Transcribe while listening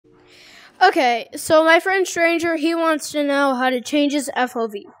Okay, so my friend Stranger, he wants to know how to change his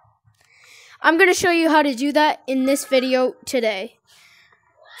FOV. I'm going to show you how to do that in this video today.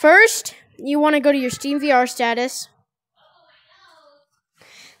 First, you want to go to your Steam VR status.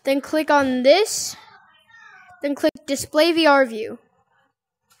 Then click on this. Then click Display VR View.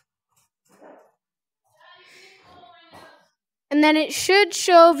 And then it should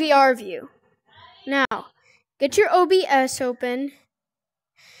show VR View. Now, get your OBS open.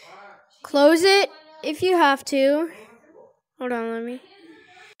 Close it if you have to. Hold on, let me.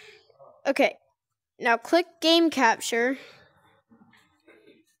 Okay, now click Game Capture.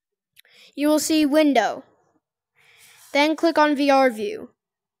 You will see Window. Then click on VR View.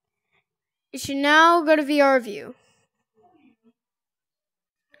 You should now go to VR View.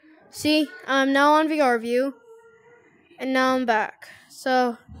 See, I'm now on VR View. And now I'm back.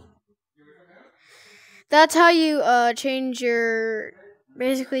 So, that's how you change your,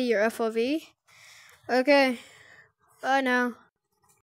 basically your FOV. Okay, bye now.